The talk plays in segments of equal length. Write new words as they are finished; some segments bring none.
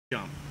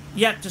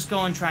Yep, just go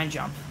and try and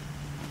jump.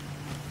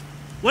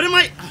 What am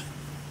I...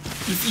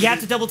 You have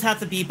to double tap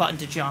the B button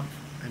to jump.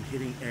 I'm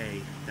hitting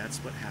A. That's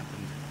what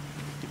happened.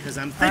 Because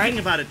I'm thinking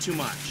about it too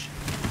much.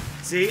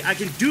 See, I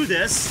can do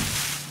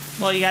this.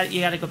 Well, you got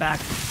to go back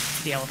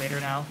to the elevator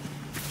now.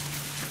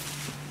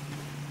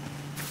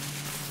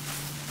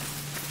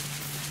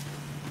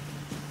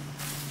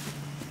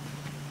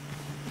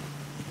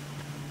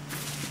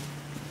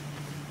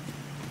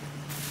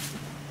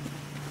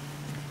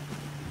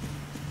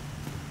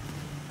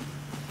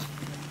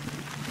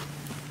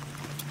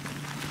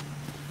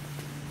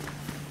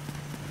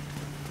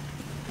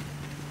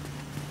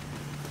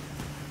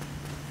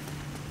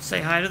 Say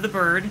hi to the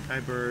bird.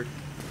 Hi, bird.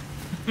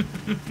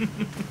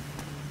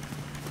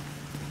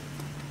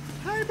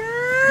 Hi,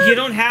 bird! You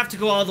don't have to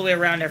go all the way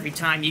around every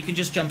time. You can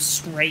just jump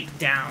straight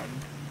down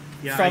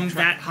from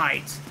that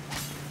height.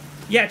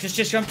 Yeah, just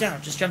jump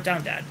down. Just jump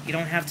down, Dad. You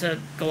don't have to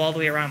go all the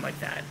way around like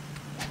that.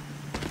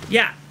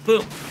 Yeah,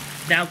 boom.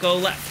 Now go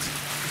left.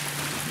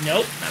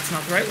 Nope, that's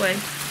not the right way.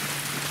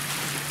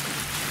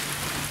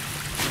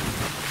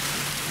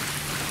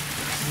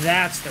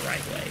 That's the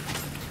right way.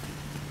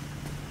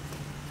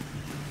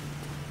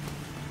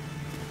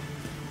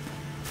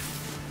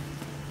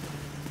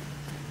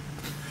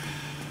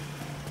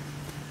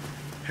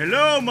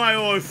 Hello, my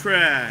old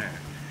friend.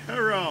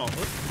 Hello.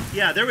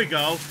 Yeah, there we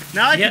go.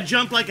 Now I can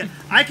jump like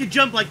I could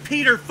jump like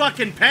Peter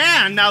fucking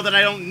Pan now that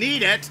I don't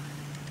need it.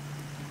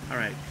 All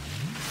right.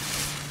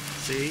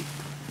 See?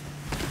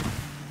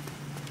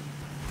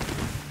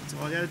 That's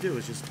all I gotta do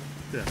is just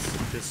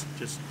this.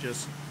 Just.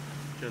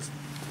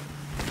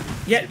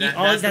 Yeah,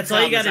 See, that's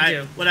all you gotta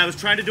do. What I was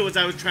trying to do is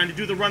I was trying to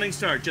do the running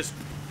start. Just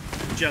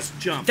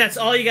jump. That's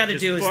all you gotta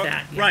do is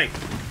that. Yeah. Right.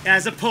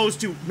 As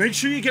opposed to, make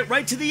sure you get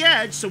right to the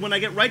edge, so when I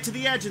get right to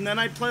the edge and then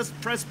I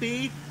press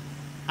B,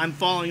 I'm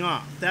falling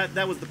off.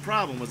 That was the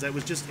problem, it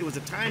was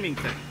a timing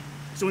thing.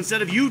 So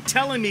instead of you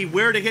telling me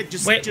where to hit,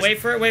 wait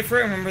for it.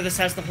 Remember, this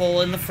has the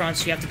hole in the front,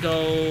 so you have to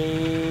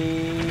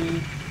go...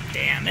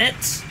 Damn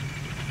it.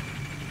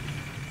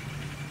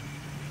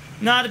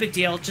 Not a big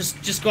deal.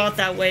 Just go out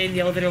that way and the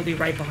elevator will be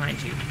right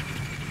behind you.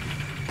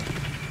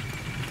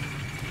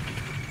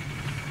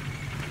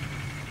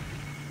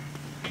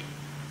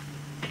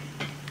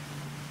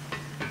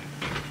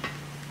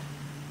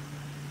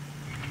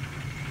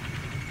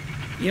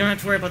 You don't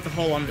have to worry about the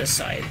hole on this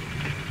side.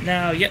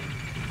 Now, yep.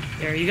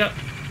 There you go.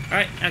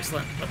 Alright,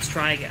 excellent. Let's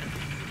try again.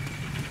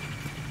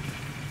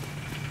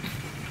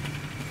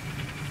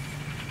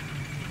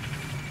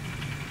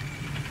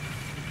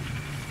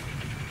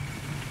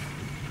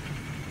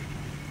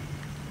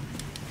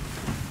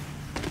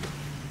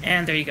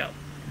 And there you go.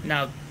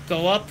 Now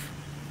go up.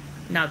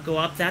 Now go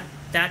up that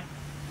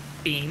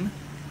beam.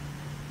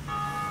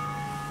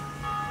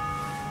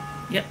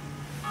 Yep.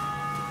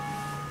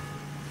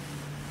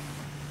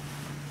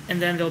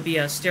 And then there'll be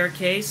a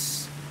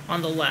staircase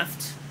on the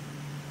left.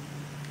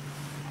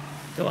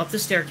 Go up the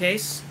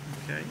staircase.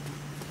 Okay.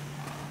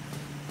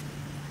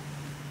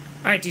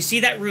 Alright, do you see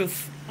that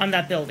roof on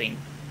that building?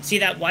 See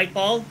that white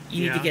ball?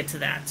 You need to get to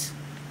that.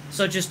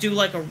 So just do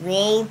like a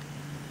roll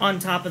on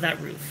top of that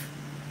roof.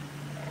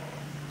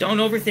 Don't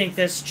overthink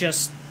this,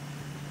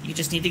 you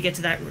just need to get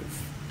to that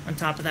roof. On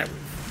top of that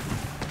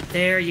roof.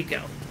 There you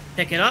go.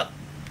 Pick it up.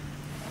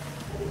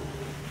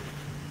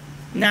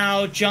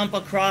 Now jump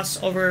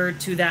across over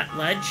to that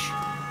ledge.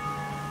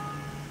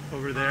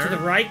 Over there? To the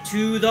right.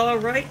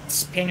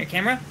 Pan your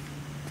camera.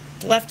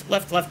 Left.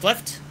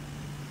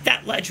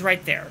 That ledge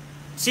right there.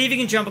 See if you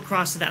can jump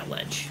across to that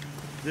ledge.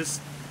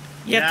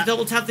 You have to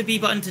double tap the B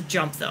button to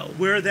jump, though.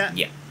 Where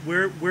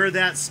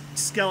that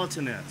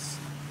skeleton is.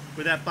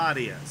 Where that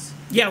body is.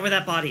 Yeah, where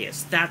that body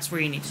is. That's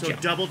where you need to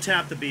jump. So double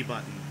tap the B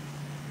button.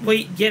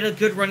 Wait, get a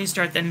good running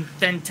start, then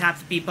tap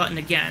the B button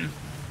again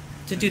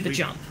to do the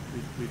jump.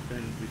 We've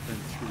been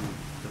through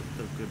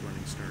the good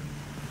running start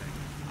thing.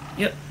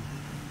 Yep.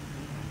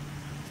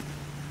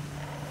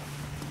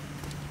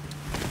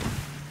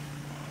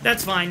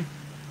 That's fine.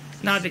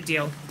 Not a big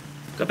deal.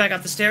 Go back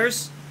up the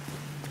stairs.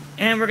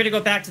 And we're going to go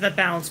back to that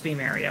balance beam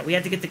area. We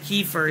had to get the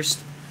key first,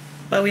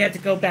 but we had to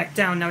go back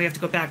down. Now we have to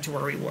go back to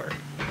where we were.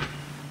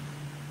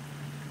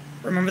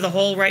 Remember the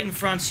hole right in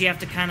front, so you have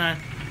to kind of...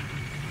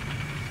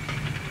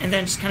 And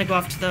then just kind of go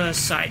off to the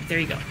side. There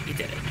you go. You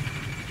did it.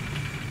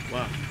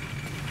 Wow.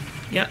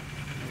 Yep.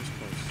 That was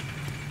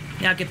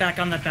close. Now get back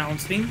on that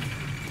balance beam.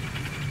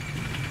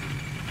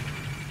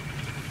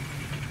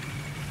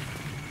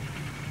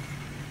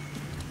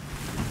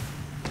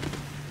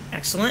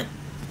 Excellent.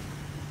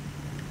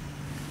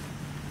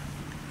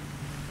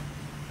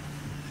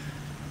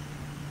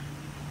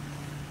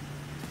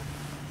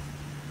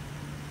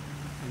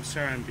 I'm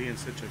sorry I'm being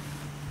such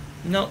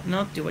a... No,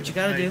 do what you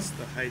gotta do.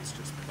 The heights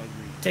just bug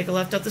me. Take a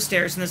left up the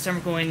stairs, and this time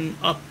we're going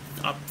up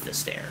the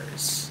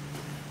stairs.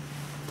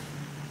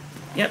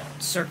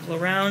 Yep, circle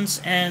around,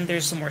 and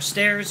there's some more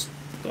stairs.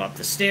 Go up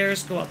the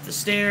stairs, go up the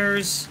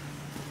stairs.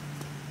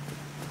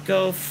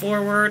 Go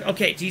forward.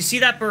 Okay, do you see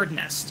that bird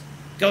nest?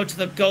 Back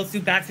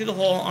through the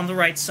hole on the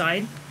right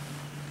side.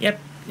 Yep,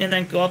 and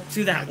then go up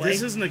through that way.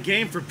 This isn't a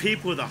game for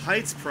people with a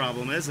heights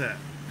problem, is it?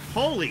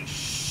 Holy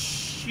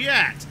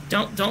shit!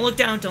 Don't look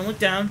down. Don't look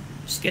down.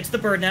 Just get to the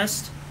bird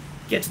nest.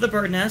 Get to the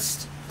bird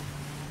nest.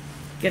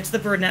 Get to the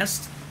bird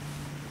nest.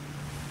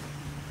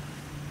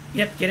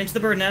 Yep, get into the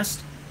bird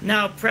nest.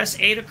 Now press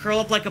A to curl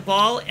up like a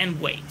ball and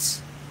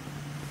wait.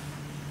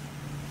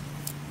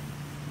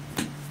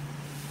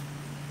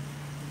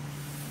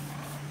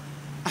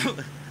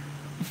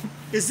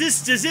 Is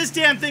this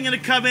damn thing gonna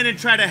come in and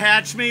try to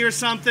hatch me or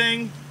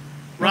something?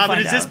 We'll Robin,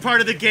 is find this out.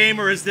 part of the game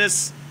or is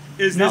this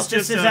No,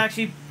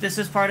 this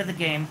is part of the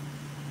game.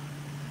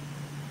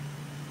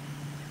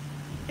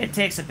 It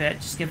takes a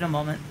bit. Just give it a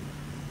moment.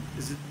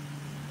 Is it?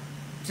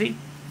 See?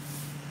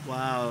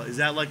 Wow, is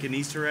that like an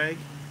Easter egg?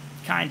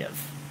 Kind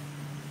of.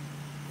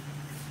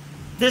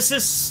 This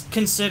is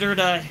considered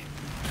a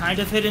kind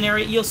of hidden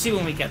area. You'll see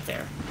when we get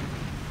there.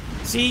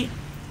 See?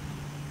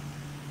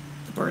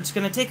 The bird's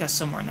gonna take us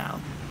somewhere now.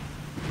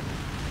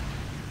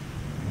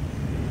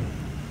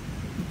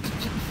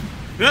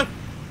 Oh,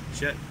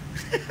 shit.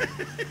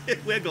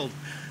 It wiggled.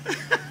 It's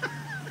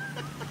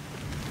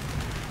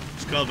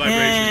called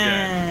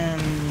vibration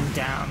And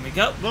down we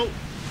go. Whoa.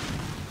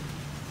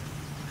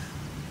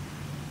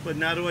 But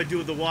now do I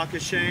do the walk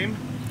of shame?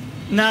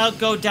 Now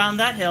go down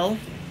that hill.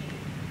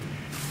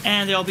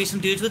 And there'll be some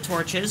dudes with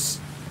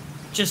torches.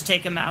 Just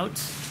take them out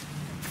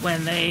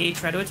when they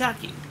try to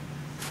attack you.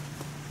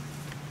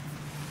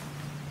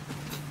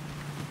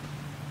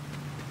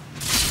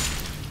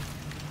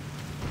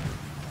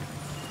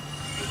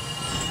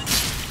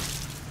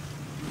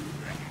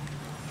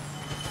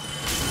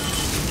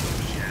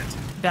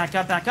 Back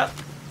up, back up.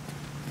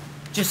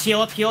 Just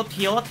heal up, heal up,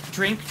 heal up.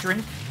 Drink,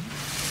 drink.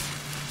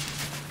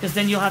 Because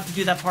then you'll have to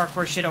do that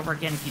parkour shit over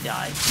again if you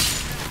die.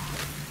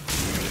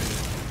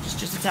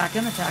 Just attack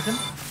him, attack him.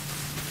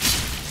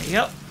 There you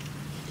go.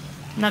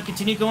 Now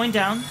continue going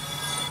down.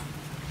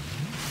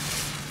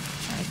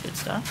 Alright, good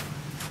stuff.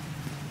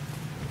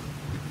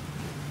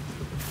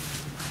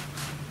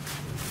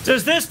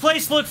 Does this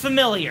place look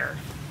familiar?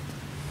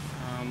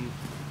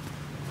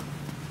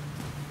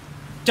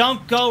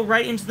 Don't go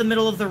right into the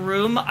middle of the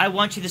room. I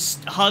want you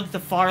to hug the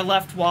far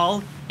left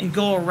wall and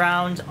go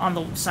around on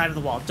the side of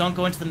the wall. Don't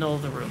go into the middle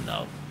of the room,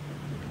 though.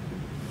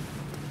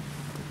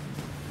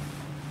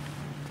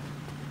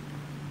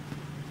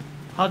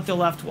 Hug the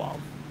left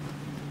wall.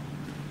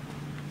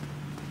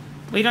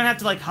 Well, you don't have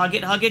to, like, hug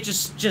it.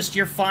 Just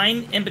you're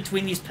fine in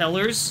between these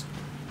pillars.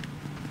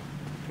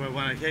 Do I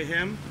want to hit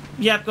him?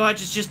 Yep, go ahead.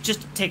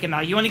 Just take him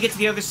out. You want to get to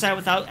the other side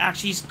without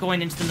actually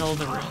going into the middle of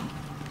the room.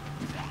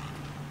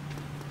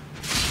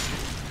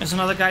 There's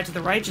another guy to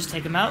the right. Just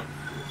take him out.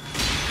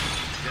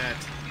 Dead.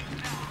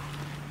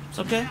 It's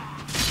okay.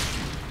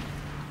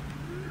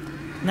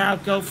 Now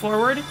go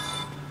forward.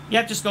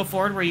 Yep, just go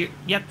forward where you...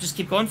 Yep, just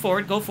keep going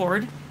forward. Go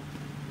forward.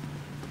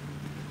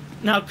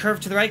 Now curve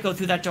to the right. Go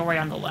through that doorway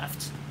on the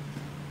left.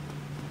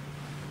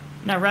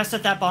 Now rest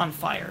at that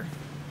bonfire.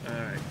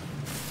 Alright.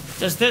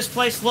 Does this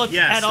place look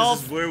yes, at all...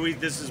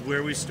 This is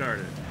where we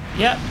started.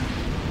 Yep.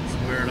 This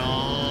is where it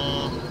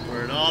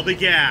all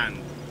began.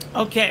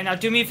 Okay, now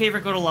do me a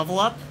favor, go to level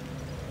up.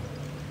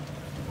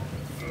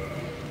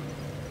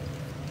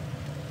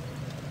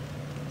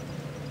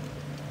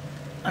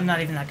 I'm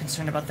not even that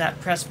concerned about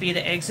that. Press B to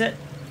exit.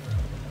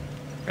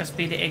 Press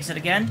B to exit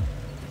again.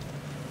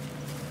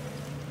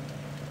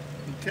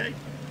 Okay.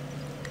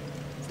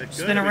 Is that good?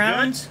 Spin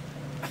around.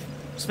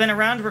 Spin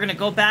around. We're going to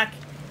go back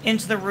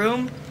into the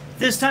room.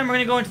 This time we're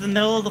going to go into the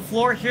middle of the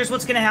floor. Here's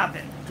what's going to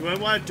happen. Do I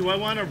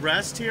want to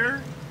rest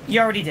here?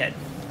 You already did.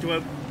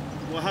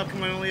 Well, how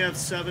come I only have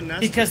 7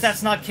 nests? Because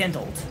that's not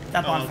kindled.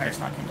 That bonfire's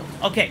not kindled.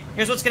 Okay,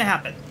 here's what's going to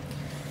happen.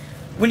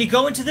 When you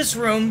go into this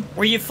room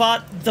where you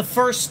fought the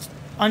first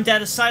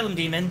undead Asylum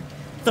demon,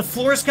 the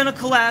floor is going to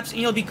collapse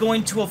and you'll be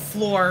going to a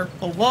floor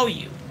below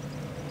you.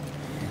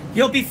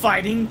 You'll be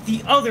fighting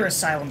the other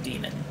Asylum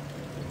demon.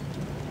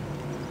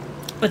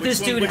 But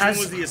this dude has...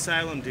 Which one was the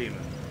Asylum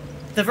demon?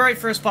 The very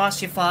first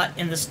boss you fought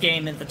in this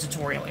game in the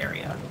tutorial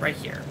area, right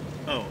here.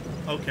 Oh,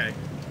 okay.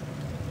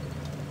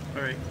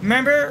 Alright.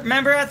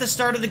 Remember at the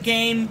start of the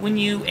game when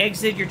you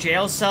exited your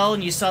jail cell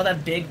and you saw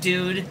that big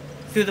dude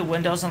through the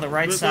windows on the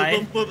right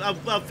side?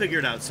 I'll figure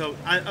it out. So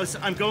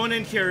I'm going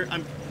in here.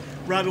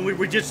 Robin,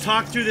 we just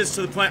talked through this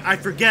to the point I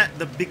forget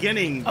the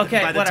beginning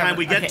by the time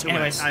we get to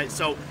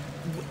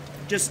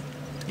it.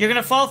 You're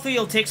gonna fall through.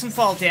 You'll take some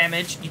fall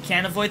damage. You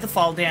can't avoid the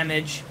fall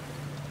damage.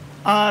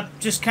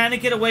 Just kind of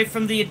get away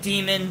from the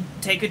demon.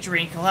 Take a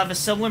drink. He'll have a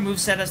similar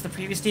moveset as the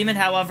previous demon.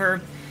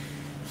 However,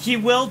 he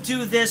will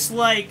do this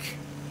like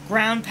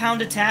ground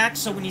pound attack.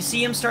 So when you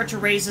see him start to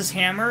raise his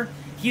hammer,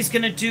 he's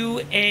gonna do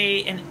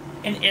an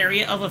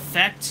area of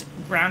effect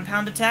ground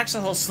pound attack.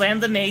 So he'll slam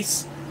the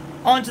mace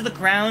onto the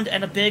ground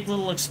and a big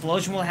little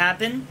explosion will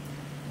happen.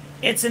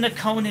 It's in a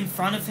cone in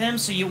front of him,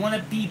 so you want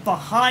to be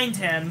behind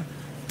him,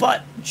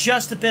 but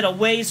just a bit of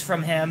ways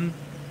from him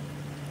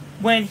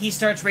when he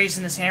starts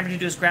raising his hammer to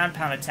do his ground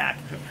pound attack.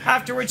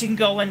 Afterwards, you can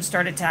go and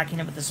start attacking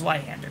him with his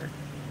right-hander.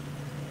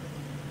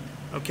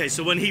 Okay,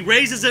 so when he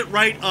raises it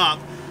right up,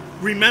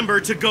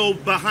 remember to go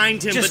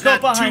behind him, just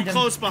but go not behind too him.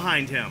 close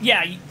behind him.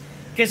 Yeah,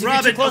 because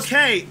Robin, close...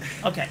 okay.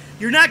 Okay.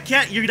 You're not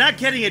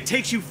getting it. It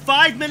takes you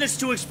 5 minutes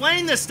to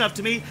explain this stuff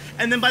to me,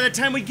 and then by the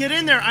time we get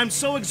in there, I'm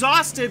so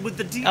exhausted with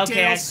the details.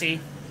 Okay, I see.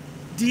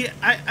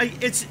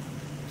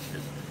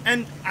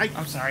 I'm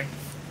sorry.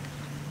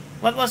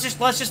 Let's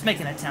just make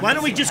an attempt. Why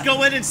don't we just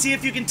go in and see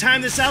if you can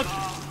time this out?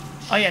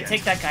 Oh yeah,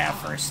 take that guy out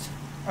first,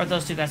 or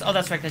those two guys. Oh,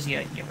 that's right, because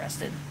you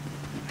rested.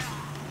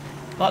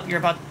 Well, you're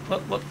about.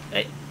 Whoop.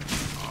 Hey.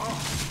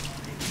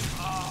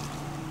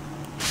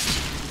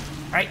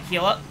 All right,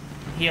 heal up.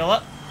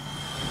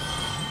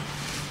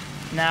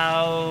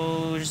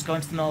 Now, just go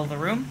into the middle of the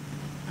room.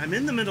 I'm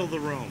in the middle of the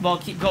room. Well,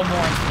 go more into the...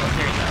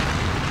 There you go.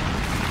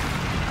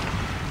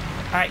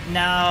 Alright,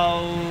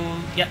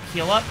 now... Yep,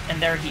 heal up,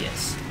 and there he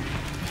is.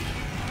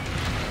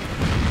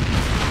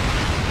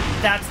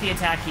 That's the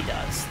attack he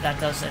does. That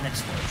does an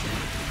explosion.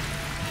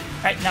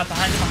 Alright, now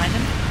behind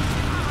him.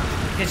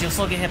 Because you'll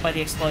still get hit by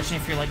the explosion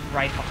if you're, like,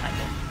 right behind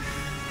him.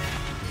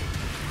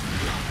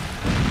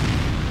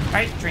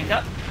 Alright, drink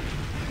up.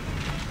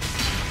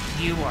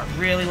 You are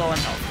really low in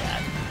health,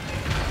 Dad.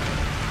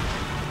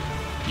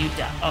 You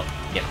die. Oh,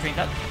 yep, drink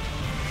up.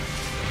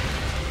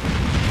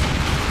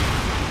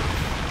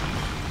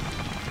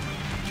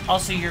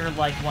 Also, you're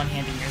like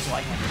one-handing yours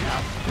right-handed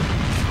now.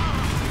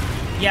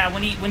 Yeah,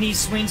 when he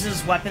swings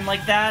his weapon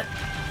like that,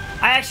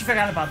 I actually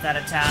forgot about that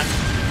attack.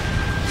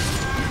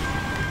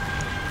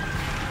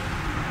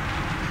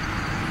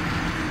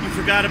 You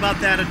forgot about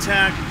that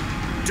attack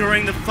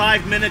during the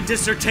 5-minute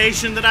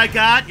dissertation that I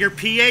got, your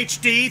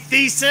PhD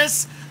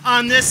thesis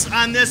on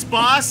this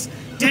boss?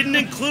 Didn't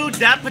include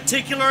that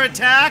particular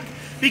attack?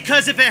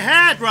 Because if it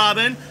had,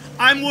 Robin,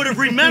 I would have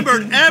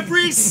remembered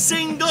every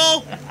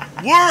single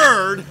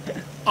word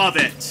of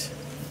it.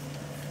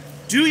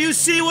 Do you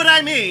see what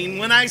I mean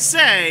when I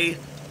say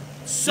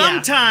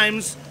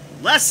sometimes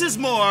less is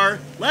more?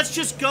 Let's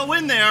just go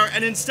in there,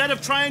 and instead of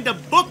trying to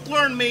book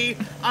learn me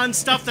on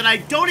stuff that I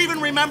don't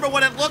even remember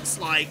what it looks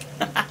like.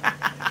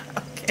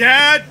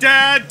 Okay.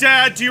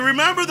 Dad, do you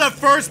remember the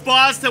first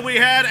boss that we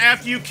had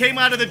after you came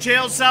out of the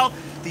jail cell?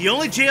 The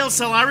only jail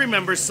cell I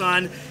remember,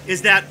 son,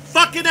 is that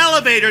fucking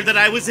elevator that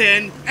I was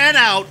in and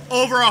out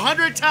over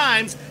 100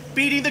 times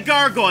beating the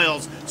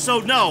gargoyles.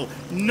 So no,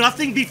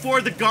 nothing before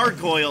the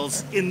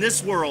gargoyles in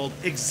this world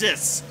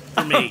exists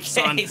for me,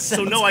 son.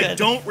 So no, good. I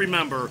don't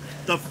remember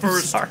the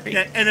first.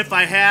 And if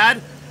I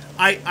had,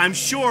 I'm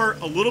sure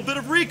a little bit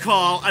of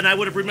recall, and I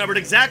would have remembered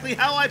exactly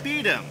how I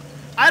beat him.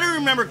 I don't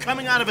remember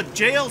coming out of a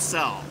jail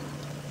cell.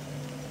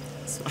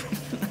 So.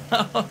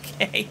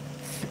 Okay.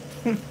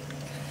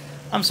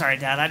 I'm sorry,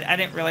 Dad. I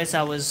didn't realize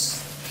I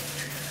was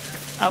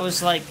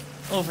like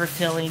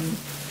overfilling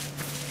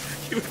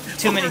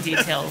too many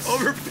details.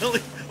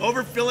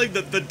 Overfilling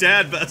the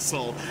dad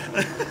vessel.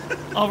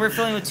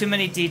 Overfilling with too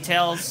many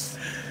details.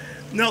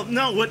 No,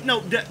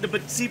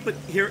 but see, but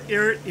here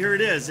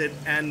it is,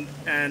 and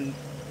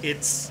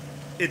it's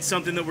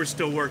something that we're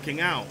still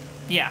working out.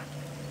 Yeah.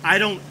 I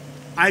don't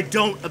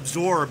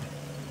absorb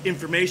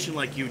information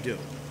like you do.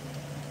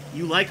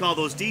 You like all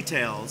those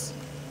details.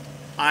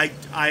 It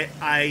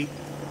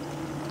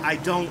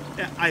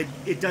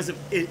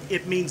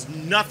means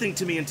nothing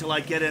to me until I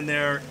get in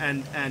there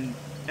and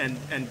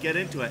get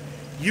into it.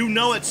 You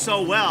know it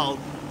so well.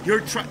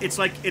 It's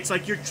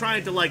like you're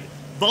trying to like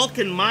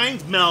Vulcan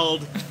mind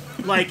meld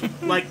like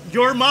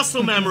your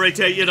muscle memory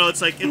to, you know,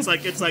 it's like remember, and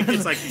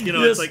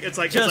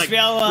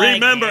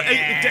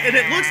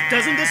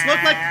doesn't this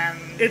look like,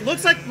 it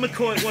looks like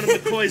McCoy, one of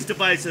McCoy's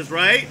devices,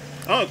 right?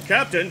 Oh,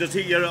 Captain, does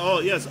he, oh,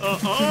 yes,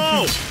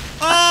 oh,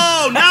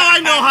 now I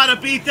know how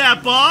to beat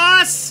that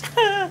boss!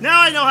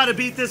 Now I know how to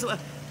beat this.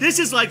 This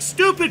is like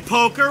stupid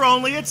poker,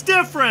 only it's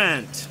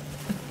different.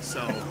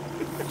 So,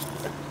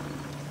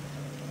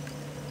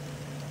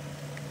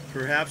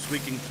 perhaps we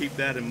can keep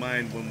that in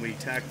mind when we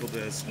tackle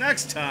this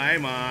next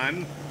time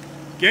on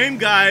Game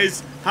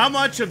Guys. How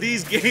much of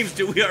these games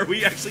are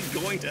we actually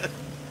going to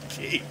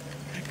keep?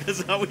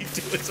 Because all we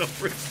do is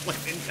over-explain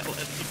and yell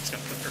at each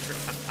other.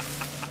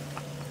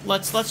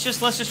 Let's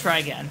just try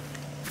again.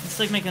 Let's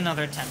like make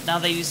another attempt now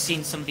that you've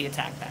seen some of the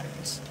attack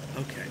patterns.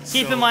 Okay.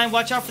 Keep in mind,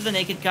 watch out for the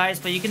naked guys,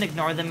 but you can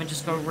ignore them and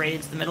just go right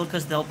into the middle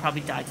because they'll probably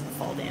die to the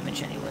fall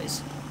damage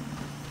anyways.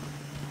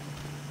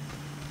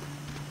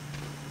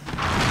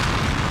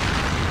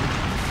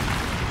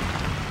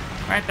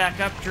 Alright, back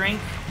up,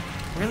 drink.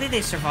 Really,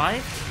 they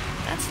survived?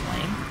 That's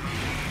lame.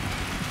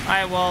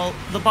 Alright, well,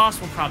 the boss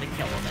will probably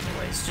kill them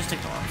anyways. Just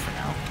ignore them for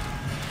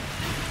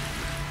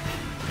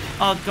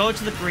now. Go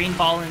to the green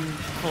ball and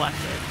collect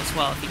it as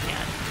well if you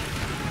can.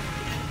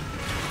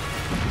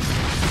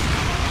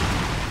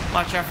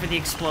 Watch out for the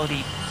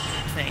explodey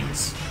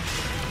things.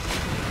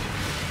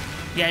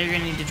 Yeah, you're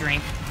gonna need to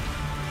drink.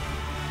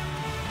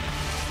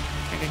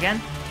 Drink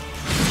again.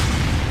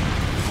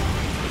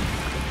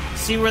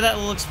 See where that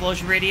little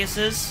explosion radius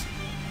is?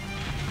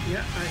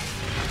 Yeah,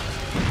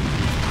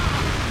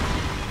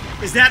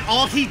 Is that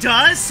all he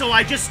does? So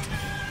I just...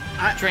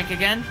 Drink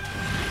again.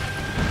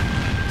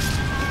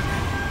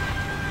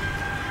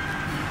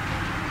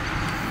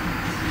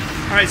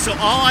 right, so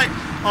all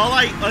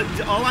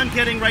I'm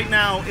getting right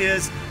now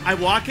is I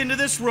walk into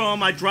this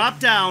room, I drop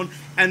down,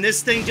 and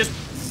this thing just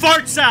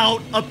farts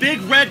out a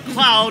big red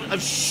cloud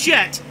of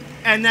shit,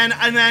 and then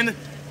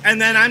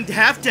I'm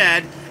half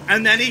dead,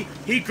 and then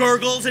he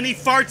gurgles and he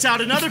farts out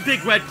another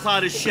big red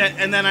cloud of shit,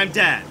 and then I'm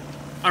dead.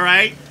 All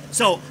right,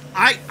 so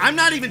I'm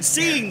not even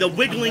seeing the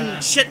wiggling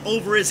shit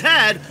over his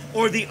head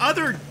or the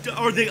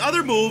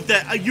other move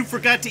that you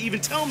forgot to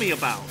even tell me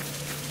about.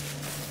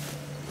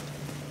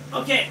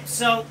 Okay,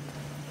 so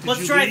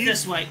let's try it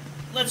this way.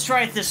 Let's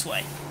try it this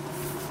way.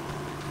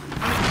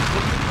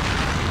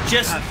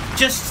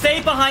 Just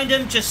stay behind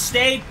him. Just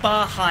stay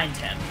behind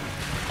him.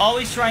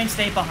 Always try and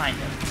stay behind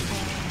him.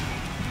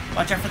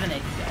 Watch out for the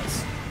naked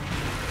guys.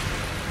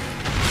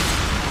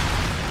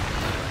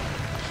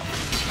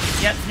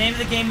 Yep, the name of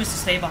the game is to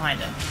stay behind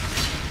him.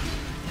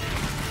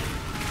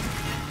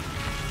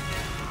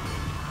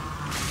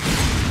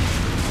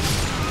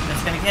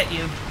 That's gonna get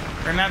you.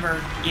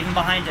 Remember, even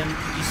behind him,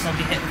 you still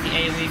get hit with the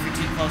AoE if you're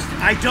too close to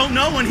him. I don't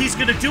know when he's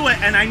gonna do it,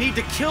 and I need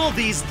to kill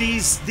these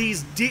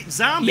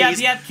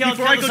zombies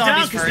before I go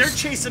down, because they're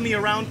chasing me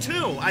around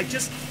too.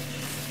 It's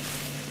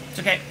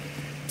okay.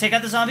 Take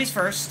out the zombies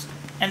first,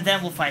 and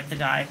then we'll fight the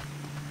guy.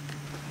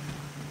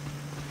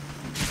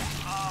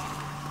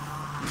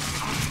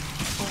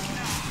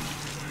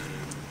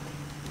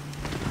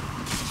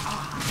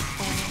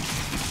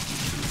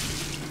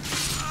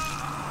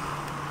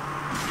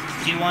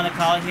 Do you want to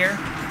call it here?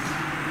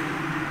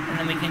 And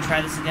then we can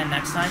try this again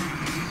next time.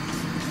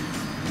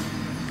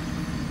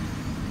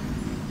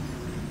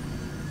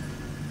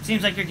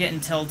 Seems like you're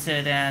getting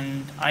tilted,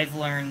 and I've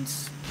learned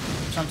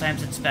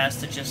sometimes it's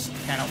best to just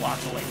kind of walk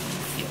away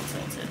when you feel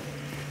tilted.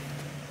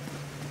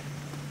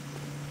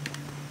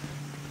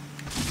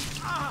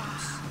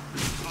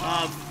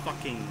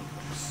 Fucking...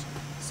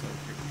 So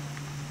creepy.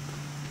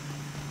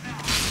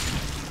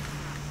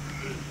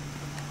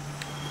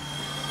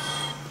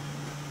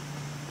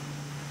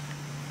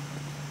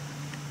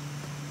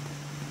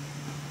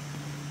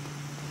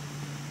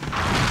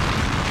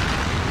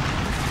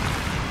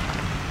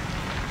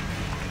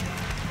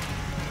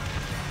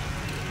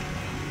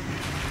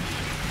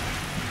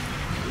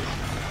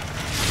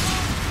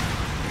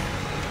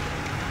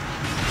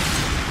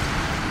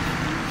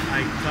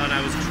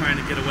 I was trying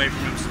to get away from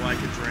him so I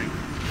could drink.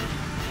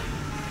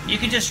 You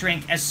can just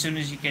drink as soon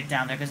as you get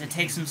down there, because it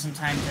takes him some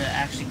time to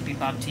actually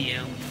creep up to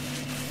you.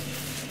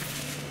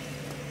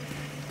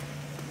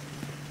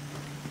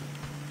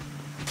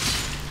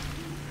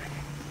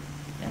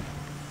 Yep.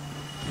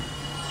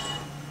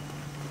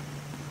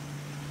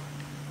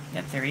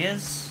 Yep, there he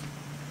is.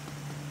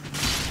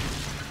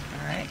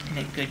 Alright,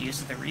 make good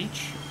use of the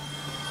reach.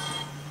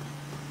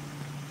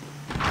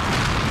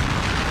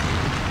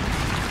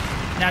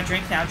 Now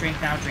drink, now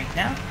drink, now drink,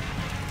 now.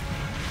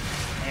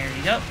 There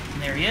you go.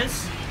 And there he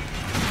is.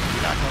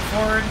 Gotta go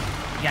forward.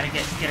 You gotta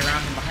get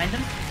around him behind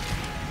him.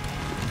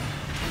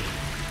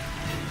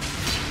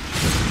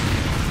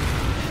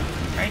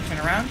 Alright, turn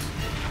around.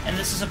 And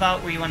this is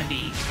about where you want to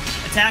be.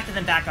 Attack and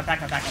then back up,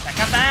 back up, back up, back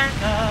up, back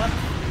up.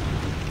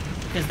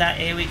 Because that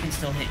AoE can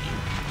still hit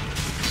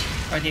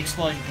you. Or the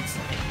explosion can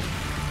still hit you.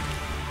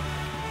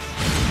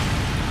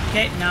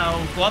 Okay,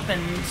 now go up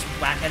and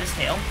whack at his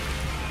tail.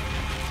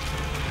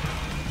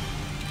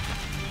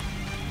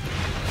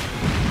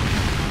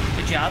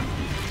 Job.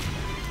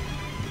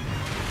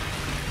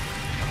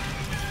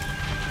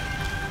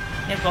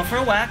 Yeah, go for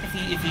a whack if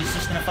he's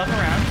just gonna fuck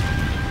around.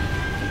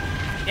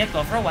 Yeah,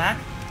 go for a whack.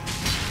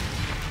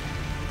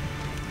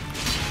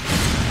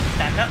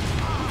 Back up.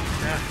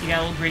 Yeah. You got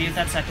a little greedy with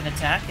that second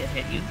attack. It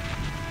hit you.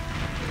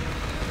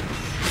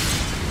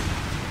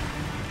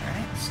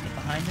 Alright, let's get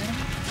behind him.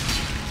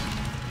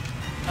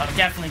 Oh,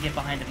 definitely get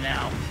behind him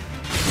now.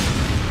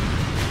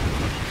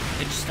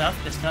 Good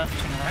stuff, good stuff.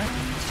 Turn around.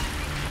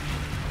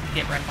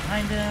 Get right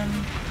behind him.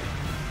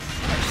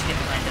 Or just get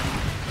behind him.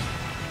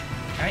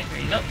 Alright, there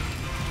you go.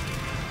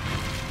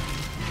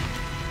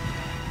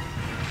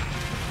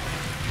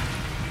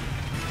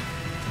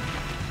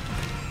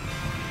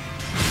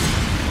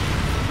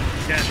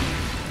 Shit.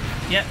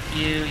 Yep,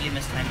 you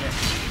mistimed it.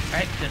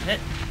 Alright, good hit.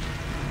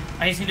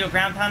 Alright, he's gonna do a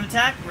ground pound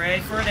attack.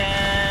 Ready for it,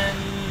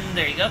 and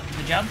there you go.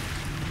 Good job.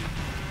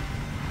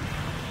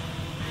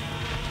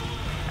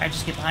 Alright,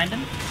 just get behind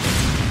him.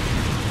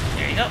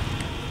 There you go.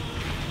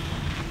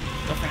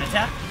 Go for an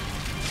attack.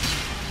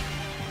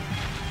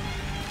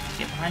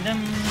 Get behind him.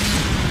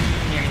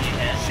 Here you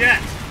hit.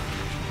 Shit!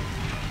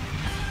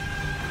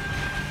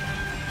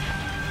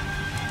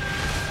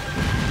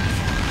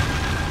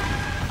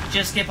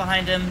 Just get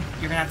behind him.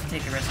 You're gonna have to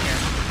take a risk here.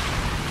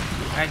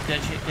 Alright,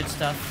 good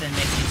stuff. Then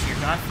make use of your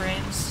god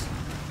frames.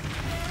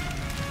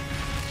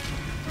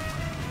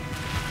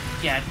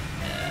 Yeah.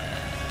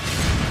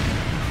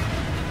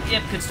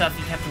 Yep, good stuff.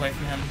 You kept away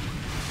from him.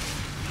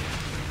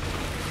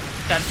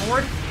 God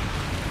forward.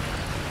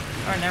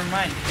 Alright, never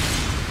mind.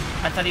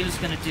 I thought he was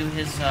gonna do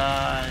his,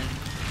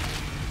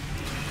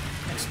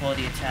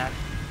 explodey attack.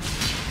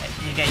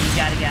 You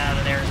gotta get out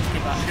of there.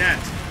 Shit.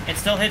 It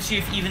still hits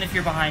you even if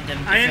you're behind him.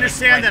 I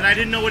understand that. I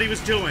didn't know what he was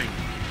doing.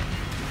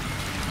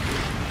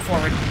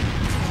 Forward.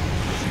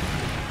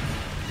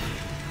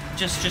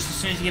 Just as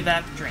soon as you get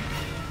back, drink.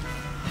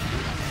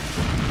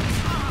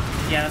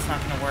 Yeah, that's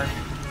not gonna work.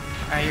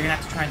 Alright, you're gonna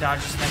have to try and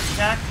dodge this next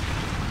attack.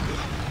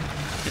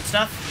 Good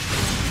stuff.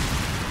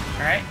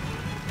 Alright.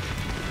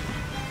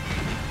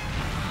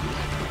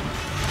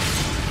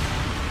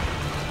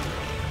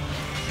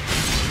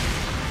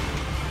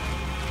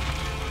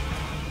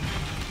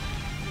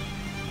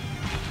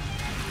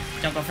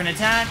 Don't go for an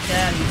attack.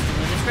 Yeah, he's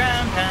doing his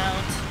ground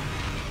pound.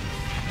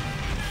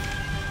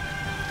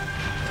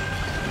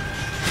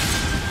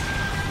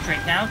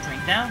 Drink now,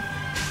 drink now.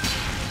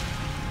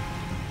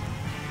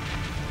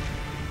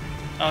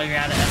 Oh, you're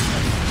out of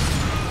essence.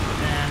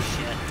 Ah,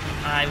 shit.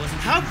 I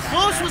wasn't. How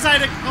close was I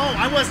to? Oh,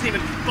 I wasn't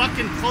even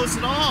fucking close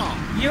at all.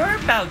 You're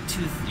about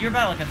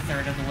like a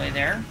third of the way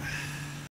there.